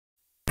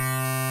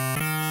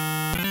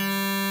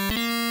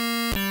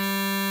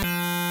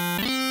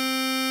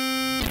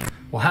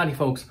Well, howdy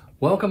folks,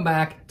 welcome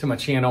back to my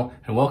channel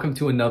and welcome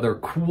to another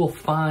cool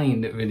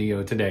find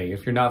video today.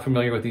 If you're not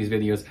familiar with these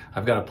videos,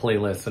 I've got a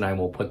playlist and I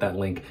will put that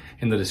link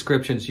in the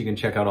description so you can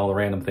check out all the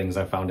random things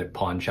I found at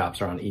pawn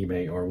shops or on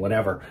eBay or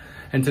whatever.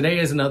 And today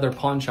is another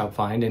pawn shop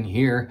find, and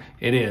here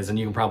it is. And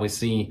you can probably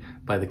see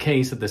by the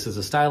case that this is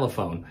a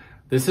stylophone.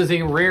 This is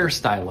a rare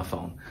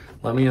stylophone.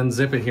 Let me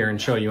unzip it here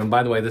and show you. And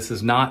by the way, this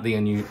is not the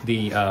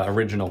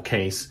original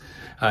case.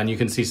 And you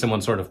can see someone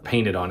sort of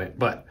painted on it,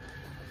 but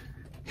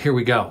here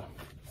we go.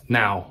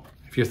 Now,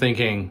 if you're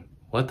thinking,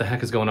 what the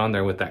heck is going on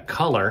there with that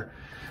color?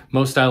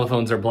 Most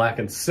stylophones are black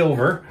and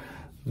silver.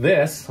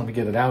 This, let me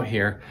get it out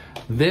here.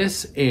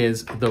 This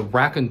is the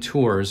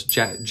Raconteurs,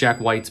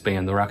 Jack White's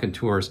band, the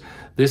Raconteurs.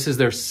 This is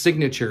their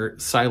signature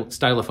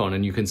stylophone,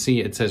 and you can see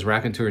it says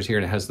Raconteurs here,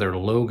 and it has their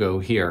logo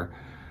here.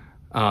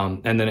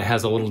 And then it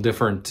has a little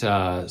different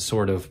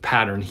sort of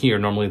pattern here.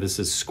 Normally this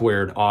is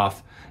squared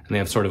off, and they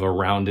have sort of a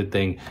rounded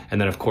thing.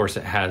 And then of course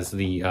it has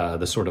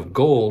the sort of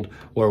gold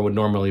where it would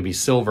normally be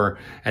silver.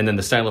 And then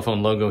the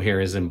stylophone logo here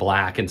is in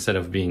black instead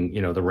of being,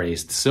 you know, the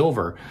raised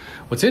silver.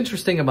 What's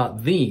interesting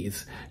about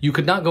these, you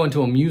could not go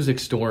into a music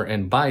store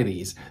and buy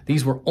these.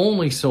 These were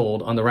only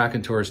sold on the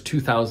Raconteurs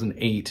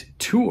 2008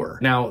 tour.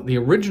 Now, the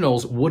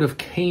originals would have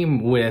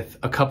came with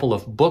a couple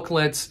of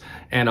booklets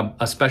and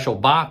a special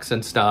box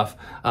and stuff.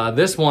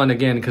 This one,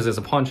 again, because it's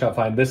a pawn shop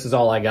find, this is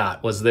all I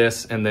got, was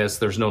this and this.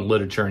 There's no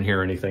literature in here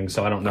or anything,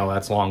 so I don't know,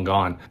 that's long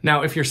gone.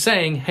 Now, if you're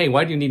saying, hey,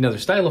 why do you need another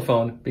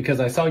stylophone? Because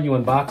I saw you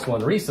unbox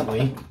one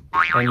recently,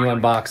 and you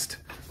unboxed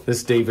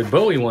this David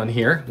Bowie one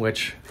here,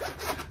 which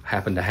I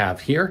happen to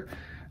have here.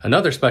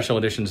 Another special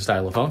edition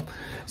stylophone.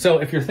 So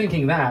if you're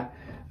thinking that,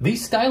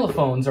 these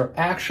stylophones are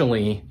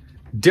actually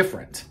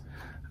different.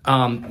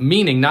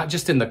 Meaning not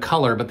just in the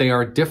color, but they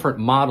are different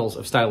models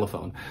of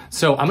stylophone.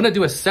 So I'm going to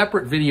do a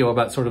separate video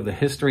about sort of the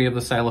history of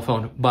the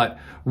stylophone, but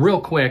real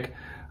quick,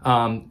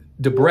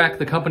 Debrec,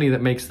 the company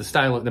that makes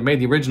that made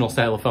the original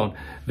stylophone,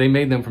 they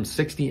made them from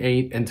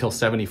 68 until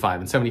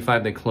 75. In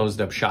 75, they closed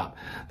up shop.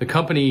 The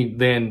company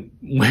then,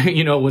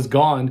 you know, was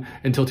gone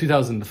until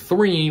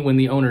 2003 when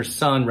the owner's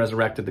son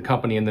resurrected the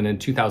company. And then in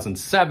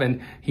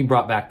 2007, he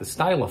brought back the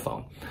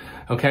stylophone.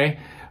 Okay.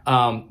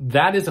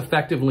 That is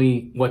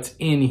effectively what's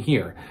in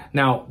here.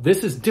 Now,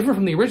 this is different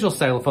from the original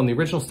stylophone. The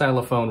original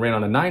stylophone ran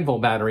on a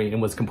 9-volt battery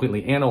and was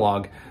completely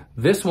analog.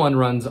 This one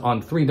runs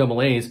on 3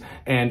 AA's,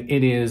 and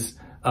it is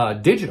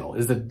digital,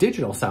 is a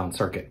digital sound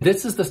circuit.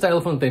 This is the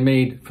stylophone that they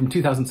made from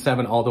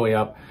 2007 all the way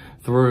up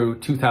through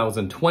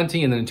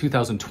 2020. And then in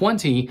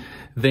 2020,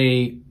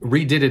 they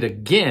redid it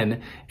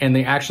again, and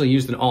they actually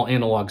used an all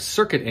analog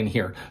circuit in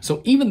here.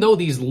 So even though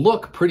these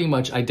look pretty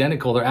much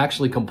identical, they're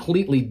actually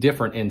completely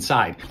different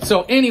inside.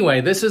 So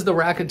anyway, this is the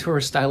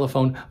Raconteurs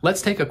stylophone.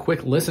 Let's take a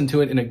quick listen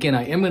to it. And again,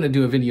 I am going to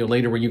do a video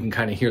later where you can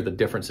kind of hear the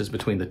differences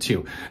between the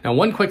two. Now,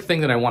 one quick thing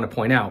that I want to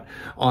point out,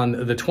 on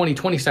the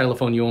 2020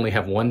 stylophone, you only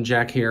have one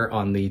jack here.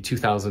 On the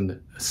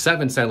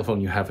 2007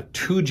 stylophone, you have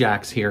 2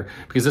 jacks here,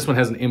 because this one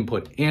has an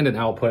input and an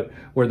output,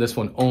 where this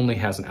one only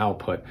has an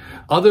output.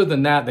 Other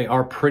than that, they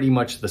are pretty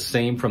much the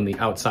same from the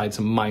outside,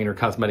 some minor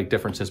cosmetic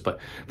differences, but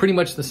pretty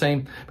much the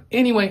same.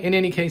 Anyway, in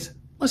any case,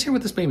 let's hear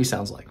what this baby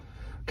sounds like.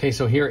 Okay,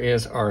 so here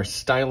is our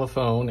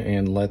stylophone,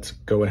 and let's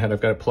go ahead. I've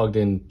got it plugged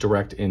in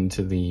direct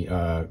into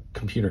the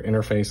computer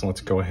interface, and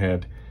let's go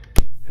ahead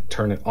and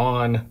turn it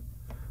on,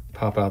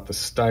 pop out the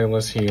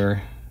stylus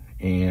here,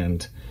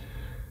 and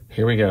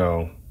here we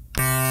go.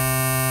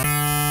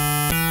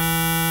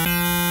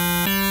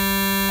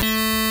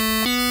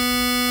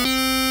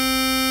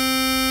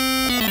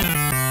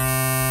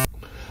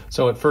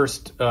 So at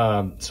first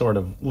sort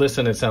of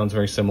listen, it sounds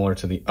very similar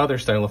to the other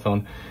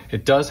stylophone.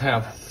 It does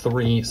have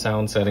 3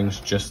 sound settings,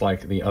 just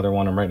like the other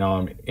one. And right now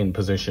I'm in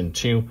position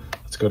 2.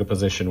 Let's go to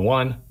position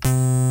 1.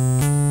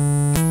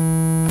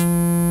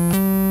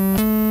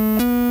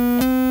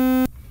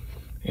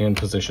 And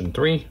position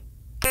 3.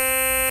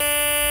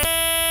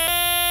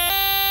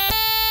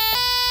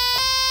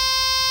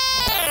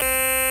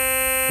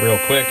 Real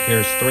quick,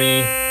 here's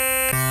 3,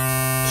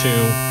 2,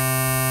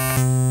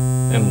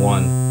 and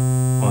 1.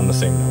 On the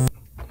same note.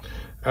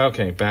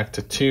 Okay, back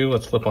to 2.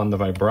 Let's flip on the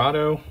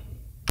vibrato.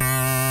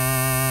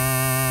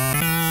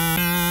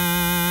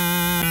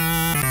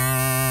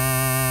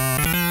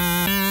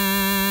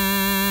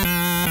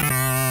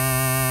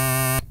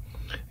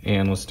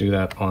 And let's do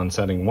that on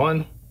setting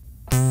 1.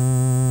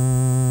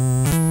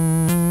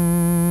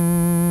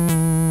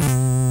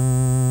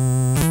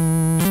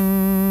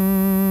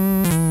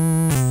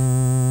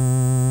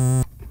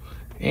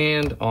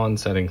 And on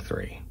setting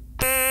 3.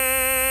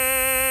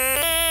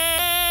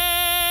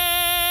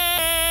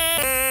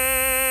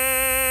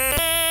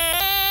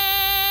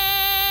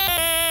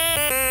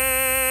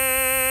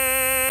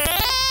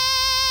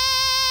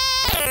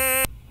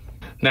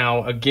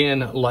 Now,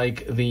 again,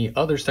 like the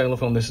other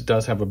stylophone, this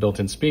does have a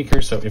built-in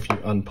speaker, so if you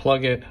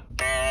unplug it,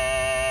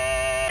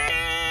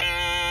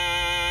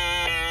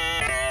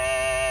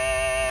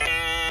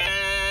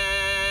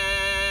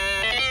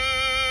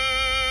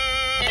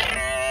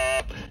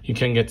 you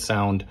can get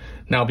sound.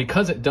 Now,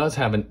 because it does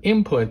have an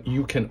input,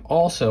 you can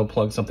also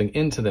plug something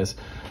into this.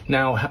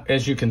 Now,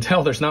 as you can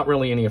tell, there's not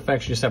really any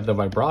effects. You just have the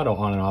vibrato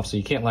on and off, so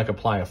you can't like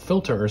apply a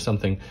filter or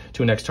something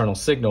to an external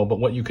signal. But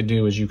what you could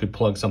do is you could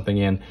plug something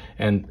in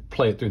and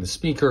play it through the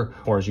speaker,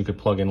 or as you could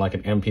plug in like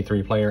an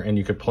MP3 player and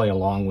you could play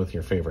along with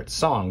your favorite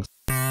songs.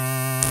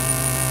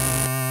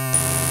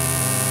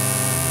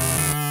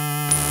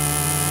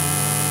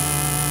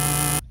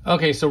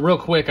 Okay, so real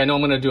quick, I know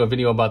I'm going to do a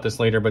video about this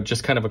later, but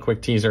just kind of a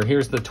quick teaser.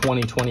 Here's the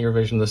 2020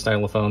 revision of the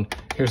Stylophone.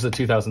 Here's the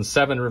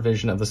 2007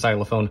 revision of the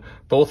Stylophone.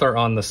 Both are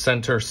on the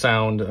center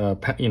sound,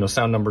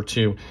 sound number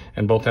 2,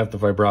 and both have the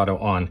vibrato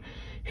on.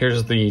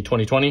 Here's the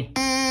 2020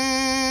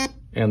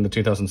 and the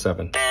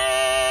 2007.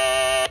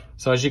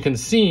 So as you can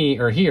see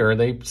or hear,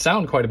 they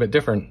sound quite a bit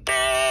different.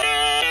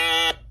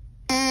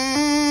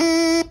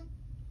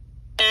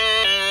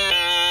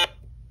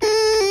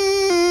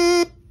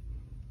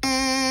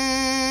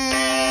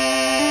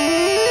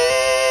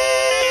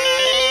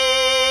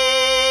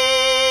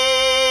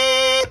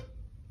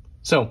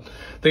 So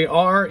they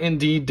are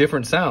indeed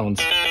different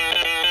sounds.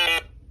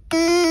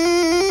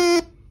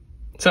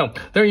 So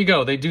there you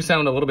go. They do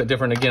sound a little bit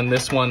different. Again,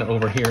 this one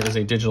over here is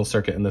a digital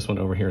circuit and this one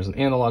over here is an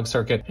analog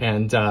circuit.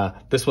 And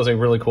this was a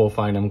really cool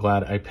find. I'm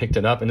glad I picked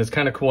it up. And it's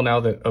kind of cool now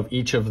that of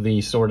each of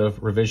the sort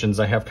of revisions,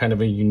 I have kind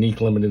of a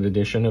unique limited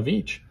edition of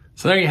each.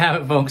 So there you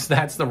have it, folks.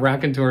 That's the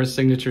Raconteurs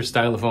signature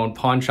Stylophone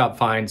pawn shop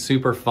find.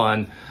 Super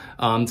fun.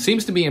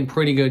 Seems to be in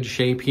pretty good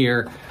shape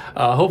here.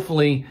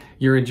 Hopefully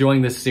you're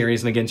enjoying this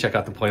series. And again, check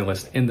out the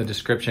playlist in the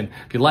description.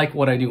 If you like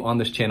what I do on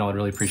this channel, I'd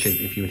really appreciate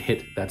it if you would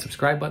hit that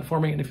subscribe button for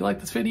me. And if you like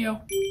this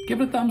video,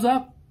 give it a thumbs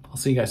up. I'll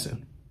see you guys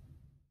soon.